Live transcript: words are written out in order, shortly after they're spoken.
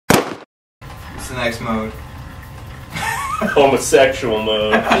the next mode? Homosexual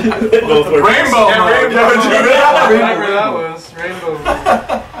mode. Both were rainbow mode. Whatever that was. Rainbow.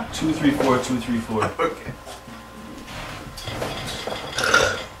 2, 3, 4, 2, 3, 4. Okay.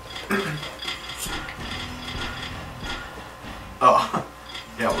 Oh,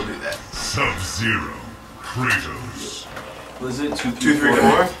 yeah, we'll do that. Subzero, Kratos. What is it? 2, 2, 3,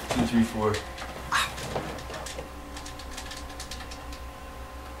 4? 2, 3, 4.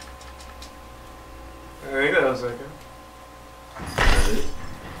 I think that was okay.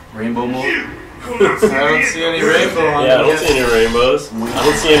 Rainbow mode? I don't see any rainbow on Yeah, I don't see any rainbows. I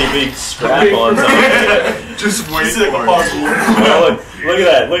don't see any big strap-ons on it. Just wait for it. Oh, look at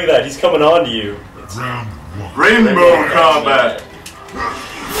that, look at that. He's coming on to you. Round 1. Rainbow combat.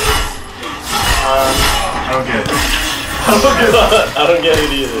 I don't get it. I don't get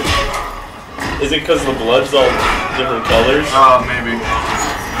it either. Is it because the blood's all different colors? Oh, maybe.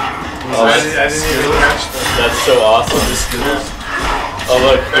 Oh, I didn't even catch that. That's so awesome. Oh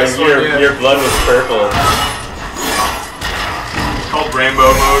look, your blood was purple. It's called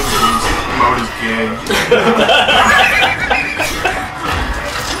rainbow mode because mode is gay.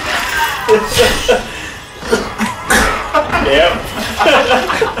 Yep.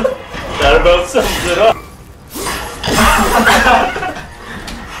 That about sums it up.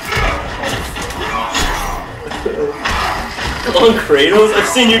 Come on, Kratos, I've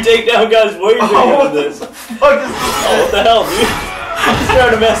seen you take down guys way bigger than this. Fuck is this? Oh, what the hell, dude? I'm just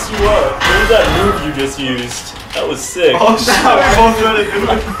trying to mess you up. What was that move you just used? That was sick. Oh shit, we both tried to do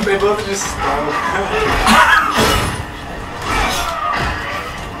it. They both just stopped.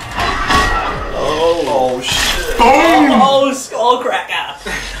 Oh shit. Boom! Oh, skull cracker!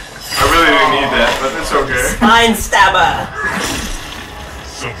 I really didn't need that, but it's okay. Spine stabber!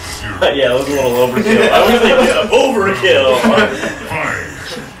 Subzero. Yeah, that was a little overkill. I was thinking overkill! Fight.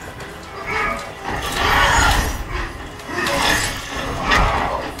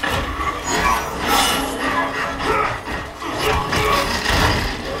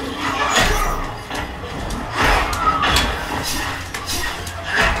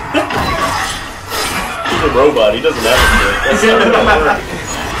 He's a robot, he doesn't have a dick. That's not gonna work.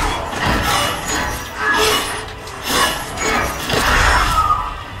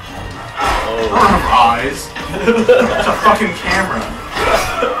 I don't have eyes. It's a fucking camera.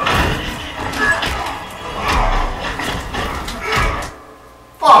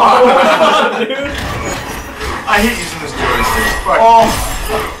 Fuck! Dude. I hate using this joystick. Fuck. Oh,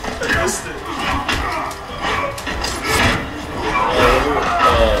 I missed it.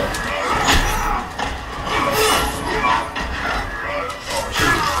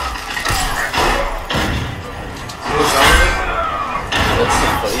 That's the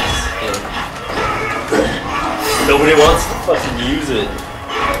place. Yeah. Nobody wants to fucking use it.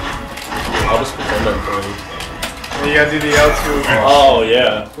 I'll just pretend I'm playing. You gotta do the L2. Oh,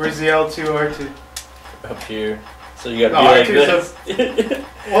 yeah. Where's the L2 R2? Up here. So you gotta No, be like R2's this.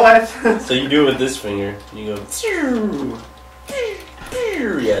 What? So you do it with this finger. You go.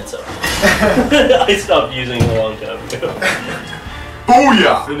 Yeah, it's up. I stopped using it a long time ago.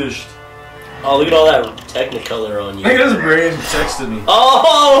 Booyah! Finished. Oh, look at all that Technicolor on you. Look at his brain. Texted me. Oh,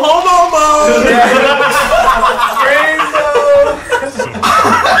 homo mode!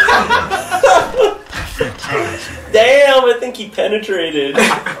 Damn, I think he penetrated.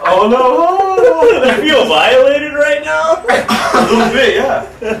 Oh no! I feel violated right now. A little bit, yeah.